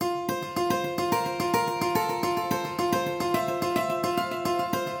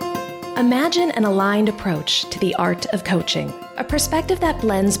Imagine an aligned approach to the art of coaching, a perspective that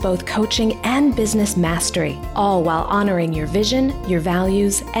blends both coaching and business mastery, all while honoring your vision, your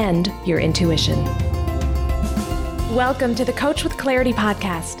values, and your intuition. Welcome to the Coach with Clarity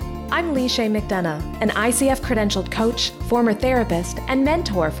podcast. I'm Leisha McDonough, an ICF credentialed coach, former therapist, and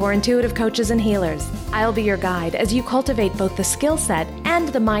mentor for intuitive coaches and healers. I'll be your guide as you cultivate both the skill set and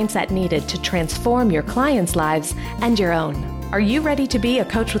the mindset needed to transform your clients' lives and your own. Are you ready to be a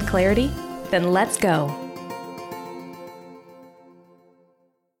coach with clarity? Then let's go.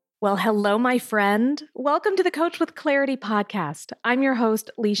 Well, hello, my friend. Welcome to the Coach with Clarity podcast. I'm your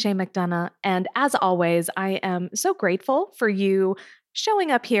host, Leisha McDonough, and as always, I am so grateful for you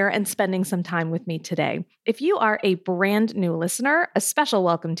showing up here and spending some time with me today. If you are a brand new listener, a special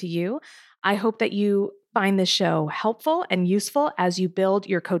welcome to you. I hope that you find this show helpful and useful as you build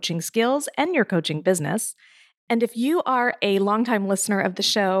your coaching skills and your coaching business. And if you are a longtime listener of the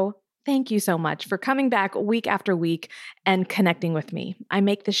show, thank you so much for coming back week after week and connecting with me. I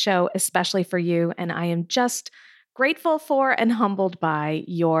make the show especially for you, and I am just grateful for and humbled by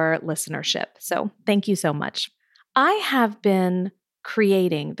your listenership. So thank you so much. I have been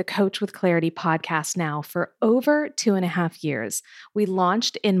creating the Coach with Clarity podcast now for over 2.5 years. We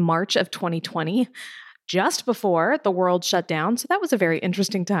launched in March of 2020, just before the world shut down. So that was a very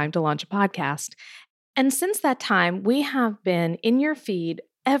interesting time to launch a podcast. And since that time, we have been in your feed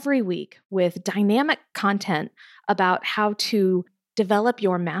every week with dynamic content about how to develop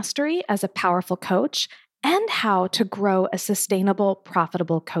your mastery as a powerful coach and how to grow a sustainable,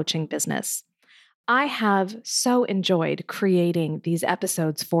 profitable coaching business. I have so enjoyed creating these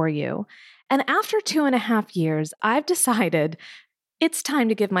episodes for you. And after 2.5 years, I've decided it's time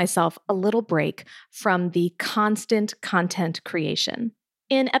to give myself a little break from the constant content creation.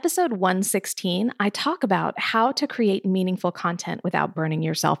 In episode 116, I talk about how to create meaningful content without burning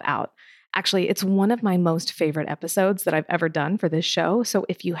yourself out. Actually, it's one of my most favorite episodes that I've ever done for this show. So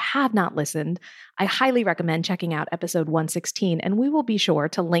if you have not listened, I highly recommend checking out episode 116, and we will be sure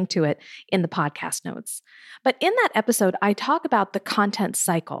to link to it in the podcast notes. But in that episode, I talk about the content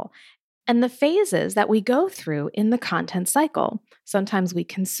cycle and the phases that we go through in the content cycle. Sometimes we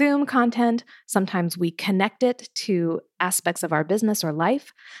consume content, sometimes we connect it to aspects of our business or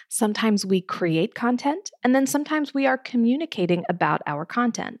life, sometimes we create content, and then sometimes we are communicating about our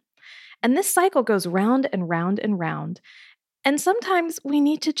content. And this cycle goes round and round and round, and sometimes we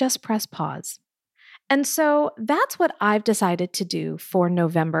need to just press pause. And so that's what I've decided to do for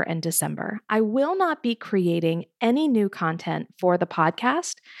November and December. I will not be creating any new content for the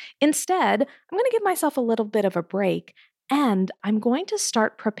podcast. Instead, I'm going to give myself a little bit of a break, and I'm going to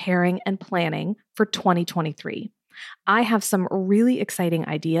start preparing and planning for 2023. I have some really exciting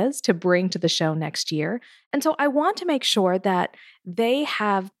ideas to bring to the show next year, and so I want to make sure that they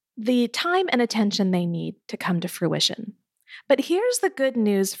have the time and attention they need to come to fruition. But here's the good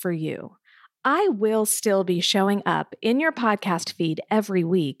news for you. I will still be showing up in your podcast feed every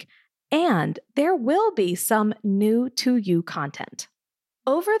week, and there will be some new to you content.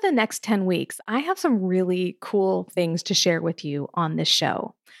 Over the next 10 weeks, I have some really cool things to share with you on this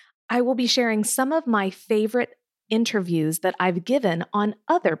show. I will be sharing some of my favorite interviews that I've given on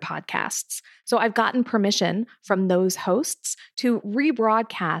other podcasts. So I've gotten permission from those hosts to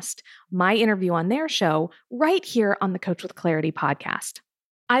rebroadcast my interview on their show right here on the Coach with Clarity podcast.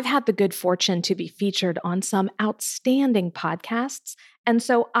 I've had the good fortune to be featured on some outstanding podcasts, and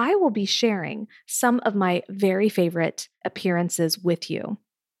so I will be sharing some of my very favorite appearances with you.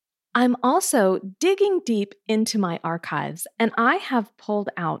 I'm also digging deep into my archives, and I have pulled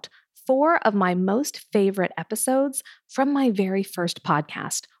out 4 of my most favorite episodes from my very first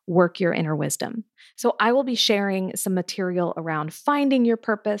podcast, Work Your Inner Wisdom. So I will be sharing some material around finding your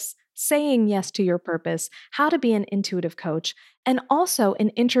purpose, saying yes to your purpose, how to be an intuitive coach, and also an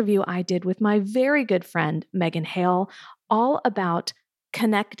interview I did with my very good friend, Megan Hale, all about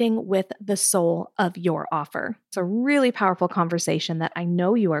connecting with the soul of your offer. It's a really powerful conversation that I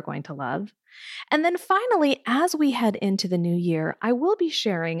know you are going to love. And then finally, as we head into the new year, I will be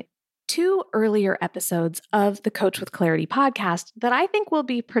sharing 2 earlier episodes of the Coach with Clarity podcast that I think will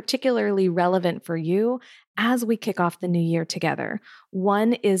be particularly relevant for you as we kick off the new year together.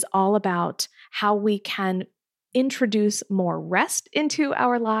 One is all about how we can introduce more rest into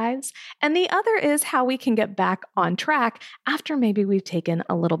our lives, and the other is how we can get back on track after maybe we've taken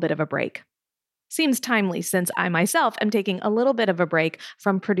a little bit of a break. Seems timely since I myself am taking a little bit of a break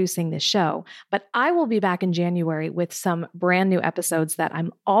from producing this show, but I will be back in January with some brand new episodes that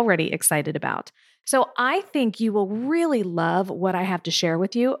I'm already excited about. So I think you will really love what I have to share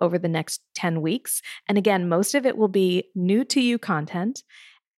with you over the next 10 weeks. And again, most of it will be new to you content.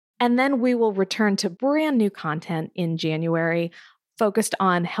 And then we will return to brand new content in January, focused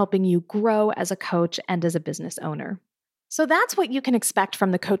on helping you grow as a coach and as a business owner. So that's what you can expect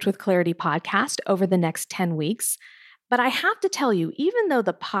from the Coach with Clarity podcast over the next 10 weeks. But I have to tell you, even though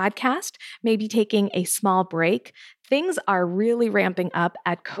the podcast may be taking a small break, things are really ramping up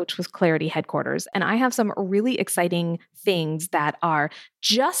at Coach with Clarity headquarters. And I have some really exciting things that are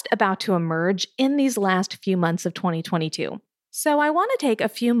just about to emerge in these last few months of 2022. So I want to take a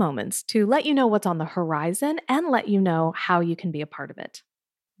few moments to let you know what's on the horizon and let you know how you can be a part of it.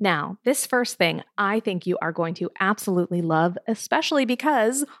 Now, this first thing I think you are going to absolutely love, especially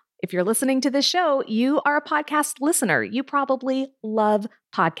because if you're listening to this show, you are a podcast listener. You probably love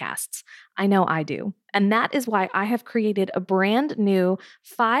podcasts. I know I do. And that is why I have created a brand new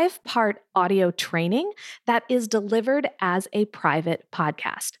 5-part audio training that is delivered as a private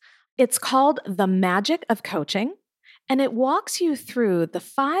podcast. It's called The Magic of Coaching, and it walks you through the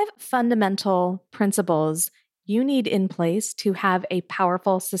 5 fundamental principles you need in place to have a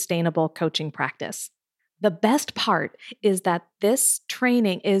powerful, sustainable coaching practice. The best part is that this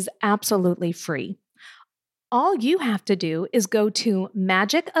training is absolutely free. All you have to do is go to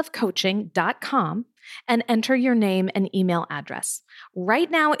magicofcoaching.com and enter your name and email address. Right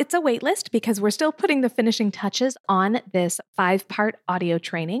now, it's a waitlist because we're still putting the finishing touches on this 5-part audio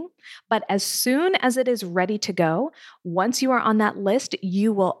training. But as soon as it is ready to go, once you are on that list,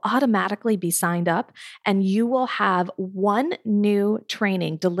 you will automatically be signed up and you will have one new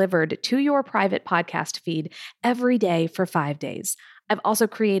training delivered to your private podcast feed every day for 5 days. I've also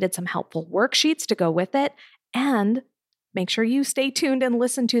created some helpful worksheets to go with it. And make sure you stay tuned and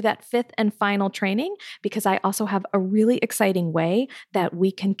listen to that 5th and final training because I also have a really exciting way that we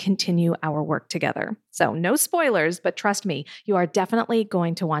can continue our work together. So no spoilers, but trust me, you are definitely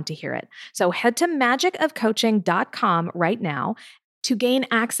going to want to hear it. So head to magicofcoaching.com right now to gain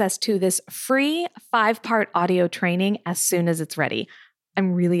access to this free 5-part audio training as soon as it's ready.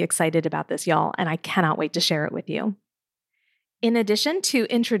 I'm really excited about this, y'all, and I cannot wait to share it with you. In addition to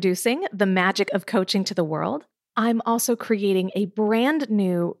introducing the magic of coaching to the world, I'm also creating a brand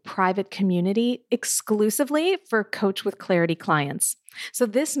new private community exclusively for Coach with Clarity clients. So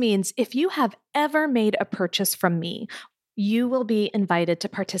this means if you have ever made a purchase from me, you will be invited to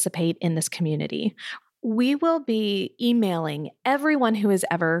participate in this community. We will be emailing everyone who has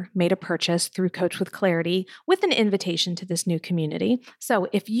ever made a purchase through Coach with Clarity with an invitation to this new community. So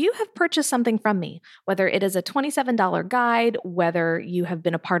if you have purchased something from me, whether it is a $27 guide, whether you have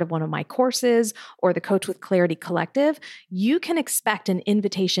been a part of one of my courses or the Coach with Clarity Collective, you can expect an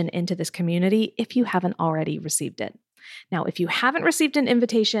invitation into this community if you haven't already received it. Now, if you haven't received an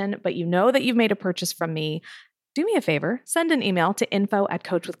invitation, but you know that you've made a purchase from me, do me a favor, send an email to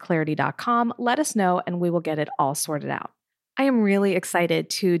info@coachwithclarity.com. Let us know, and we will get it all sorted out. I am really excited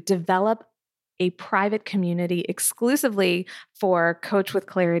to develop a private community exclusively for Coach with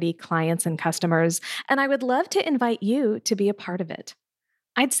Clarity clients and customers, and I would love to invite you to be a part of it.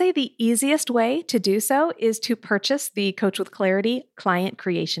 I'd say the easiest way to do so is to purchase the Coach with Clarity Client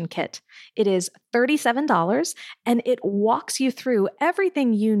Creation Kit. It is $37 and it walks you through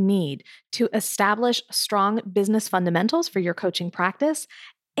everything you need to establish strong business fundamentals for your coaching practice.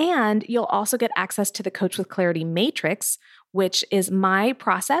 And you'll also get access to the Coach with Clarity Matrix, which is my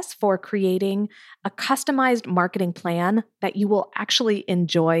process for creating a customized marketing plan that you will actually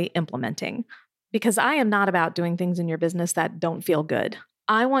enjoy implementing. Because I am not about doing things in your business that don't feel good.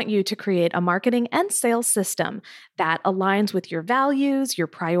 I want you to create a marketing and sales system that aligns with your values, your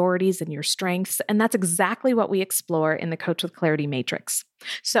priorities, and your strengths. And that's exactly what we explore in the Coach with Clarity Matrix.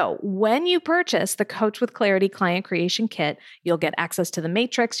 So when you purchase the Coach with Clarity Client Creation Kit, you'll get access to the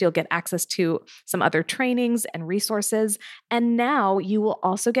Matrix, you'll get access to some other trainings and resources, and now you will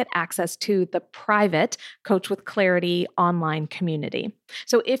also get access to the private Coach with Clarity online community.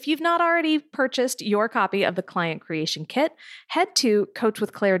 So if you've not already purchased your copy of the Client Creation Kit, head to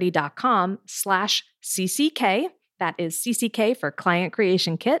coachwithclarity.com/CCK. That is CCK for Client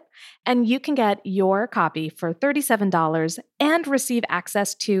Creation Kit. And you can get your copy for $37 and receive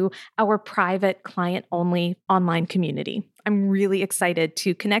access to our private client-only online community. I'm really excited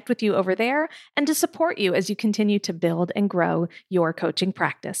to connect with you over there and to support you as you continue to build and grow your coaching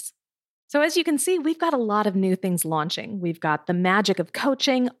practice. So as you can see, we've got a lot of new things launching. We've got the Magic of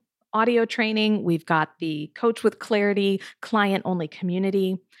Coaching audio training. We've got the Coach with Clarity client-only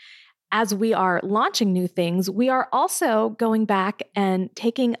community. As we are launching new things, we are also going back and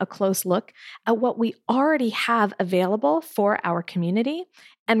taking a close look at what we already have available for our community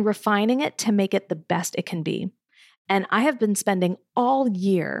and refining it to make it the best it can be. And I have been spending all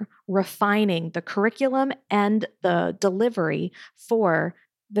year refining the curriculum and the delivery for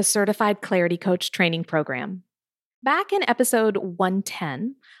the Certified Clarity Coach Training Program. Back in episode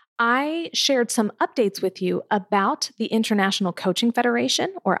 110, I shared some updates with you about the International Coaching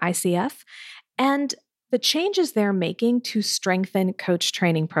Federation, or ICF, and the changes they're making to strengthen coach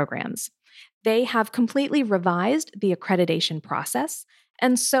training programs. They have completely revised the accreditation process.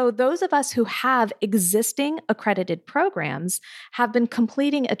 And so those of us who have existing accredited programs have been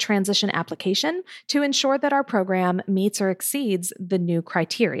completing a transition application to ensure that our program meets or exceeds the new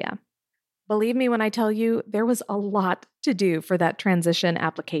criteria. Believe me when I tell you, there was a lot to do for that transition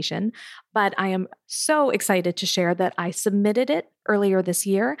application, but I am so excited to share that I submitted it earlier this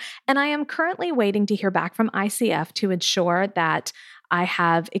year, and I am currently waiting to hear back from ICF to ensure that I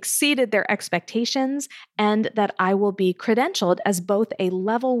have exceeded their expectations and that I will be credentialed as both a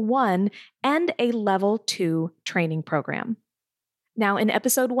level 1 and a level 2 training program. Now, in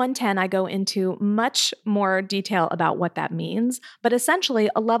episode 110, I go into much more detail about what that means, but essentially,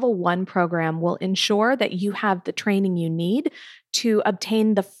 a level 1 program will ensure that you have the training you need to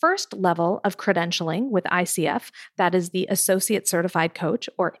obtain the first level of credentialing with ICF, that is the Associate Certified Coach,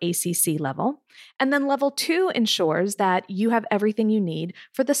 or ACC level. And then level 2 ensures that you have everything you need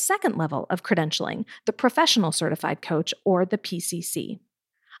for the second level of credentialing, the Professional Certified Coach, or the PCC.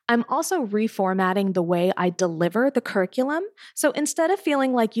 I'm also reformatting the way I deliver the curriculum. So instead of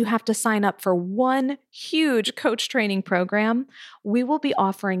feeling like you have to sign up for one huge coach training program, we will be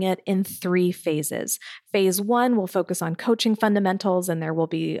offering it in 3 phases. Phase 1 will focus on coaching fundamentals, and there will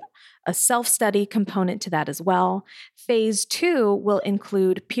be a self-study component to that as well. Phase 2 will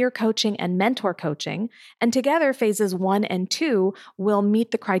include peer coaching and mentor coaching. And together, phases 1 and 2 will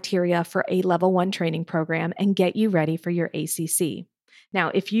meet the criteria for a level 1 training program and get you ready for your ACC. Now,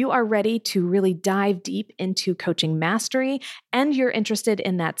 if you are ready to really dive deep into coaching mastery and you're interested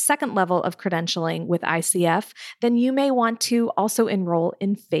in that second level of credentialing with ICF, then you may want to also enroll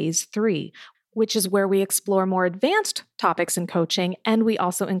in phase 3, which is where we explore more advanced topics in coaching, and we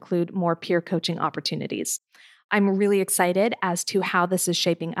also include more peer coaching opportunities. I'm really excited as to how this is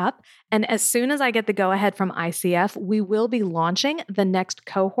shaping up. And as soon as I get the go-ahead from ICF, we will be launching the next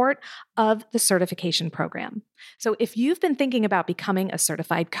cohort of the certification program. So if you've been thinking about becoming a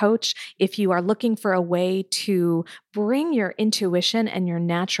certified coach, if you are looking for a way to bring your intuition and your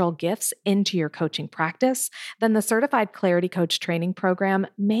natural gifts into your coaching practice, then the Certified Clarity Coach Training Program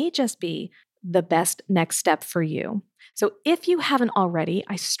may just be the best next step for you. So if you haven't already,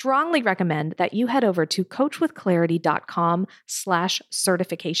 I strongly recommend that you head over to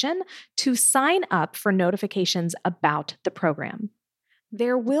coachwithclarity.com/certification to sign up for notifications about the program.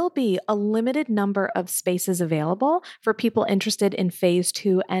 There will be a limited number of spaces available for people interested in phase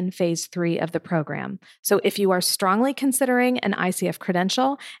 2 and phase 3 of the program. So if you are strongly considering an ICF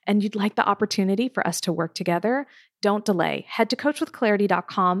credential and you'd like the opportunity for us to work together, don't delay. Head to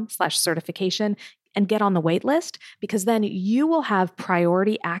coachwithclarity.com/certification and get on the wait list, because then you will have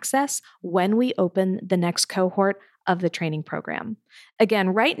priority access when we open the next cohort of the training program.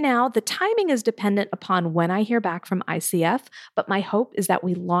 Again, right now, the timing is dependent upon when I hear back from ICF, but my hope is that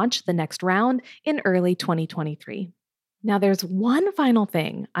we launch the next round in early 2023. Now, there's one final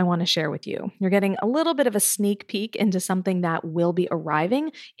thing I want to share with you. You're getting a little bit of a sneak peek into something that will be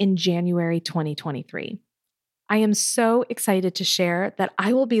arriving in January 2023. I am so excited to share that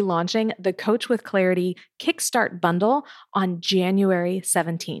I will be launching the Coach with Clarity Kickstart Bundle on January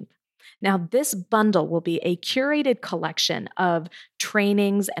 17th. Now, this bundle will be a curated collection of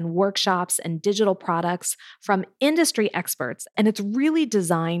trainings and workshops and digital products from industry experts, and it's really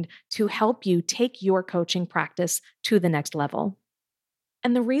designed to help you take your coaching practice to the next level.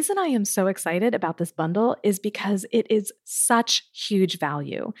 And the reason I am so excited about this bundle is because it is such huge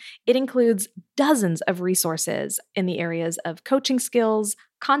value. It includes dozens of resources in the areas of coaching skills,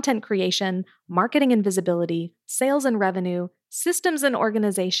 content creation, marketing and visibility, sales and revenue, systems and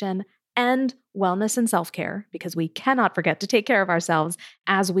organization, and wellness and self-care, because we cannot forget to take care of ourselves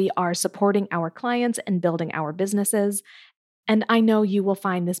as we are supporting our clients and building our businesses. And I know you will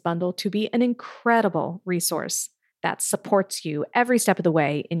find this bundle to be an incredible resource that supports you every step of the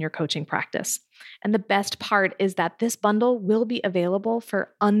way in your coaching practice. And the best part is that this bundle will be available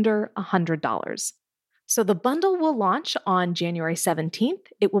for under $100. So the bundle will launch on January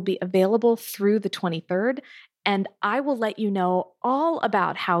 17th. It will be available through the 23rd. And I will let you know all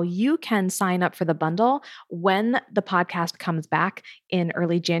about how you can sign up for the bundle when the podcast comes back in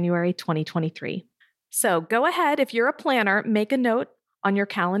early January 2023. So go ahead, if you're a planner, make a note on your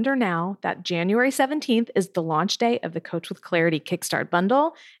calendar now that January 17th is the launch day of the Coach with Clarity Kickstart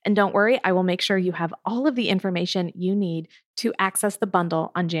Bundle. And don't worry, I will make sure you have all of the information you need to access the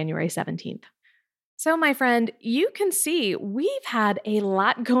bundle on January 17th. So, my friend, you can see we've had a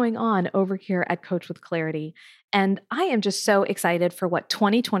lot going on over here at Coach with Clarity. And I am just so excited for what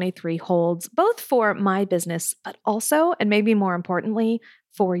 2023 holds, both for my business, but also, and maybe more importantly,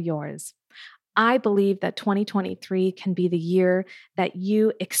 for yours. I believe that 2023 can be the year that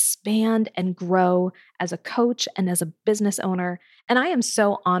you expand and grow as a coach and as a business owner. And I am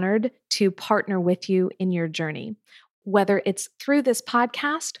so honored to partner with you in your journey. Whether it's through this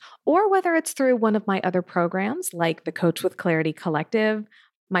podcast or whether it's through one of my other programs like the Coach with Clarity Collective,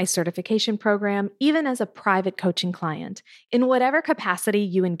 my certification program, even as a private coaching client. In whatever capacity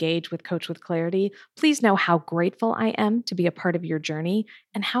you engage with Coach with Clarity, please know how grateful I am to be a part of your journey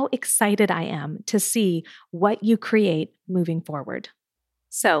and how excited I am to see what you create moving forward.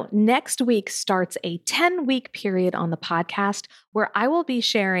 So next week starts a 10-week period on the podcast where I will be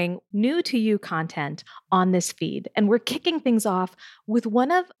sharing new to you content on this feed. And we're kicking things off with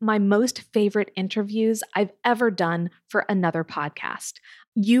one of my most favorite interviews I've ever done for another podcast.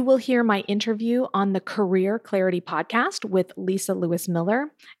 You will hear my interview on the Career Clarity podcast with Lisa Lewis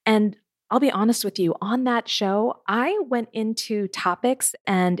Miller. And I'll be honest with you, on that show, I went into topics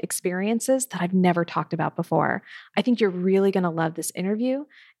and experiences that I've never talked about before. I think you're really going to love this interview,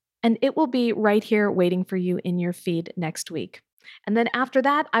 and it will be right here waiting for you in your feed next week. And then after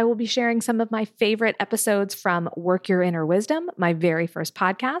that, I will be sharing some of my favorite episodes from Work Your Inner Wisdom, my very first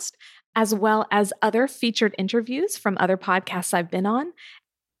podcast, as well as other featured interviews from other podcasts I've been on,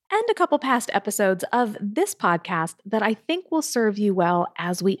 and a couple past episodes of this podcast that I think will serve you well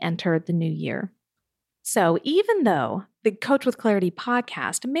as we enter the new year. So even though the Coach with Clarity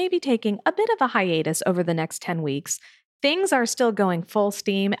podcast may be taking a bit of a hiatus over the next 10 weeks, things are still going full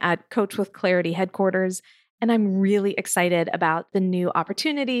steam at Coach with Clarity headquarters, and I'm really excited about the new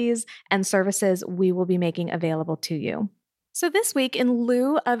opportunities and services we will be making available to you. So this week, in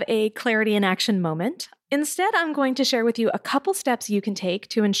lieu of a Clarity in Action moment, instead, I'm going to share with you a couple steps you can take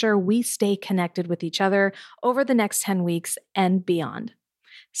to ensure we stay connected with each other over the next 10 weeks and beyond.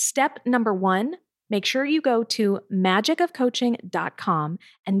 Step number 1, make sure you go to magicofcoaching.com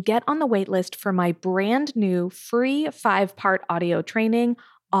and get on the waitlist for my brand new free 5-part audio training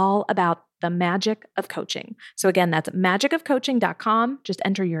all about the magic of coaching. So again, that's magicofcoaching.com. Just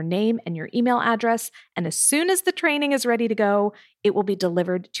enter your name and your email address. And as soon as the training is ready to go, it will be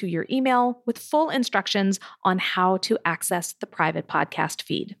delivered to your email with full instructions on how to access the private podcast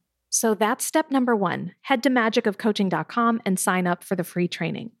feed. So that's step number 1. Head to magicofcoaching.com and sign up for the free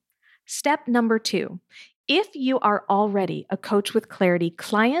training. Step number 2. If you are already a Coach with Clarity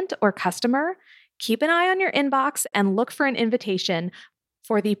client or customer, keep an eye on your inbox and look for an invitation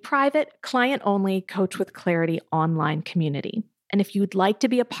for the private client-only Coach with Clarity online community. And if you'd like to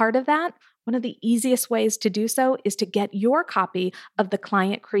be a part of that, one of the easiest ways to do so is to get your copy of the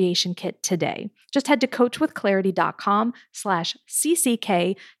Client Creation Kit today. Just head to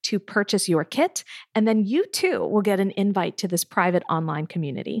coachwithclarity.com/CCK to purchase your kit, and then you too will get an invite to this private online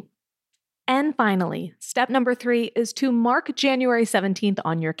community. And finally, step number 3 is to mark January 17th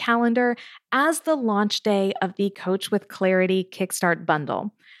on your calendar as the launch day of the Coach with Clarity Kickstart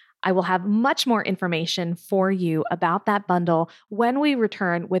Bundle. I will have much more information for you about that bundle when we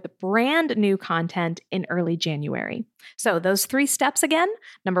return with brand new content in early January. So those 3 steps again.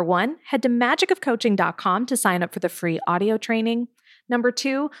 Number 1, head to magicofcoaching.com to sign up for the free audio training. Number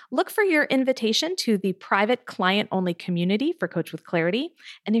 2, look for your invitation to the private client-only community for Coach with Clarity.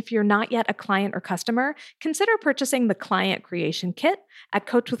 And if you're not yet a client or customer, consider purchasing the Client Creation Kit at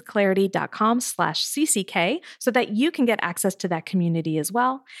coachwithclarity.com/CCK so that you can get access to that community as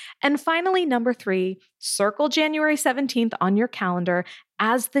well. And finally, number 3, circle January 17th on your calendar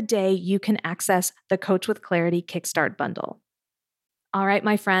as the day you can access the Coach with Clarity Kickstart Bundle. All right,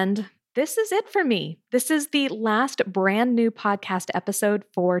 my friend. This is it for me. This is the last brand new podcast episode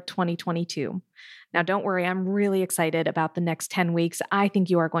for 2022. Now, don't worry, I'm really excited about the next 10 weeks. I think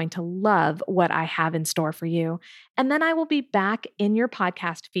you are going to love what I have in store for you. And then I will be back in your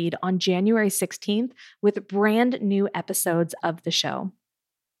podcast feed on January 16th with brand new episodes of the show.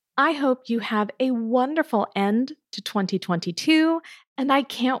 I hope you have a wonderful end to 2022, and I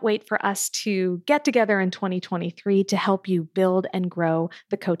can't wait for us to get together in 2023 to help you build and grow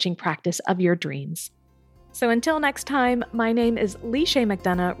the coaching practice of your dreams. So until next time, my name is Lisha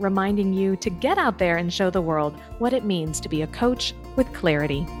McDonough, reminding you to get out there and show the world what it means to be a coach with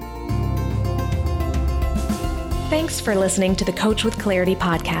clarity. Thanks for listening to the Coach with Clarity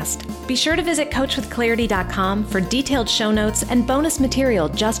podcast. Be sure to visit coachwithclarity.com for detailed show notes and bonus material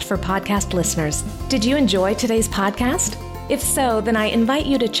just for podcast listeners. Did you enjoy today's podcast? If so, then I invite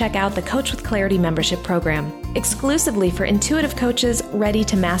you to check out the Coach with Clarity membership program, exclusively for intuitive coaches ready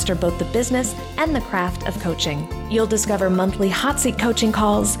to master both the business and the craft of coaching. You'll discover monthly hot seat coaching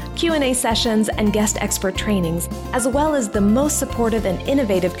calls, Q&A sessions, and guest expert trainings, as well as the most supportive and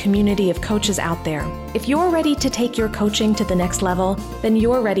innovative community of coaches out there. If you're ready to take your coaching to the next level, then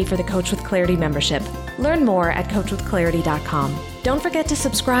you're ready for the Coach with Clarity membership. Learn more at coachwithclarity.com. Don't forget to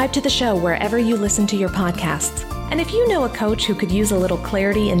subscribe to the show wherever you listen to your podcasts. And if you know a coach who could use a little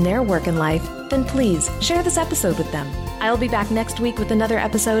clarity in their work and life, then please share this episode with them. I'll be back next week with another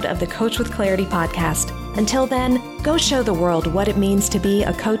episode of the Coach with Clarity podcast. Until then, go show the world what it means to be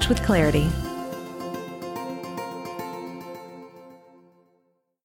a coach with clarity.